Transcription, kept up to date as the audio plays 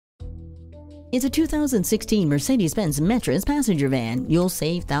It's a 2016 Mercedes-Benz Metris passenger van. You'll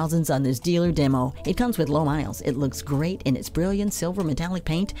save thousands on this dealer demo. It comes with low miles. It looks great in its brilliant silver metallic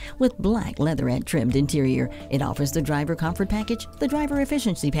paint with black leatherette trimmed interior. It offers the driver comfort package, the driver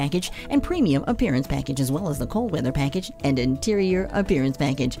efficiency package, and premium appearance package, as well as the cold weather package and interior appearance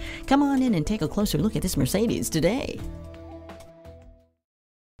package. Come on in and take a closer look at this Mercedes today.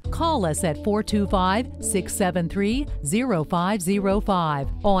 Call us at 425-673-0505,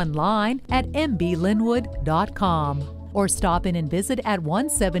 online at mblynnwood.com, or stop in and visit at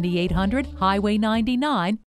 17800 Highway 99,